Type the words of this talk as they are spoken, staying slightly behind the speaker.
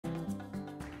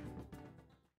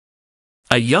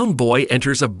A young boy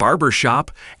enters a barber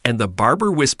shop and the barber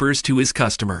whispers to his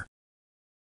customer,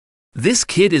 "This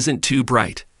kid isn't too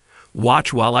bright.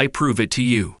 Watch while I prove it to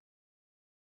you."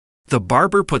 The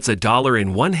barber puts $1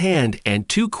 in one hand and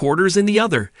 2 quarters in the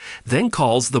other, then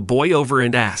calls the boy over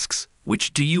and asks,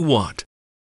 "Which do you want?"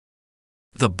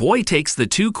 The boy takes the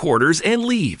 2 quarters and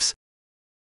leaves.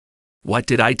 "What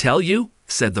did I tell you?"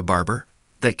 said the barber.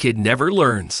 "That kid never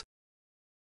learns."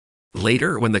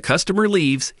 Later, when the customer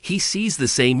leaves, he sees the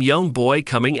same young boy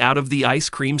coming out of the ice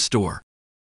cream store.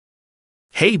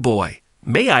 "Hey boy,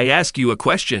 may I ask you a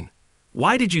question?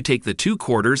 Why did you take the 2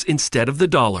 quarters instead of the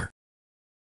 $1?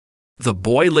 The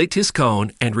boy licked his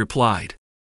cone and replied,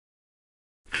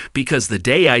 "Because the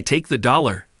day I take the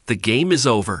 $1, the game is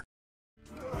over."